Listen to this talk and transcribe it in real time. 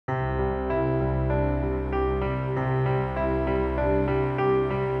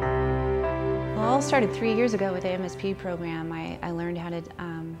all started 3 years ago with the MSP program. I learned how to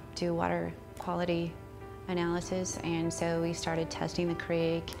do water quality analysis, and so we started testing the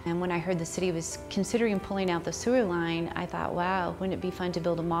creek. And when I heard the city was considering pulling out the sewer line, I thought, wow, wouldn't it be fun to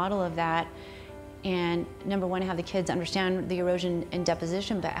build a model of that? And number one, have the kids understand the erosion and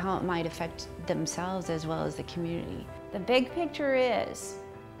deposition, but how it might affect themselves as well as the community. The big picture is,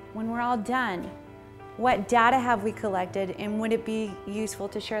 when we're all done, what data have we collected, and would it be useful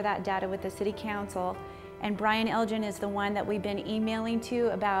to share that data with the City Council? And Brian Elgin is the one that we've been emailing to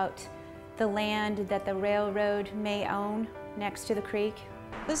about the land that the railroad may own next to the creek.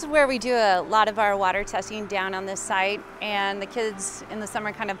 This is where we do a lot of our water testing down on this site, and the kids in the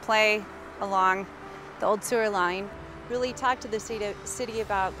summer kind of play along the old sewer line. Really talk to the city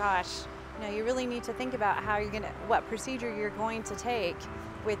about, gosh, you really need to think about how you're what procedure you're going to take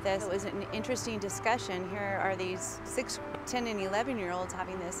with this. It was an interesting discussion. Here are these 6, 10, and 11-year-olds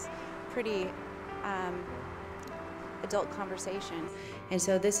having this pretty adult conversation. And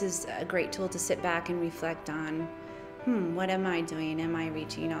so this is a great tool to sit back and reflect on, what am I doing? Am I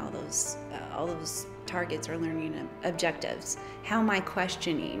reaching all those targets or learning objectives? How am I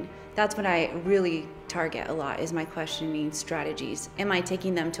questioning? That's what I really target a lot, is my questioning strategies. Am I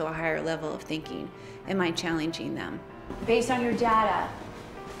taking them to a higher level of thinking? Am I challenging them? Based on your data,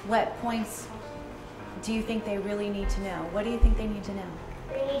 what points do you think they really need to know? What do you think they need to know?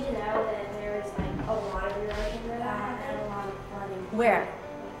 They need to know that there's like a lot of erosion where that happened and a lot of flooding. Where?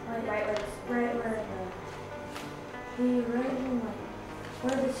 Like right where the erosion,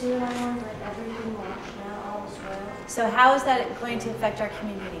 like where the sewer line was, like everything washed out, all the soil. So how is that going to affect our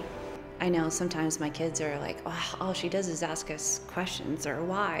community? I know sometimes my kids are like, oh, all she does is ask us questions, or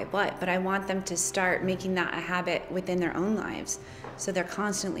why, what, but I want them to start making that a habit within their own lives. So they're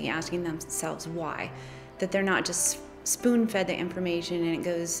constantly asking themselves why, that they're not just spoon-fed the information and it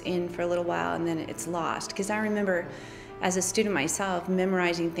goes in for a little while and then it's lost. Because I remember as a student myself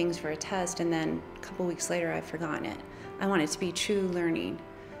memorizing things for a test, and then a couple weeks later I've forgotten it. I want it to be true learning.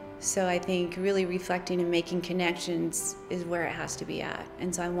 So I think really reflecting and making connections is where it has to be at.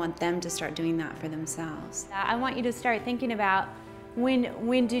 And so I want them to start doing that for themselves. I want you to start thinking about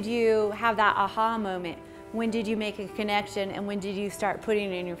when did you have that aha moment? When did you make a connection, and when did you start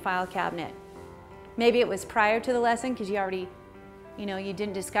putting it in your file cabinet? Maybe it was prior to the lesson because you already, you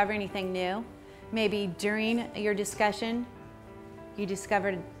didn't discover anything new. Maybe during your discussion, you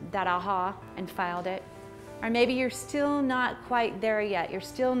discovered that aha and filed it. Or maybe you're still not quite there yet. You're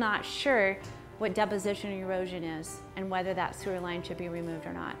still not sure what deposition or erosion is and whether that sewer line should be removed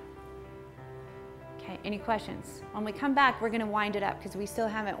or not. Okay, any questions? When we come back, we're going to wind it up because we still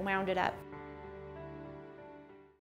haven't wound it up.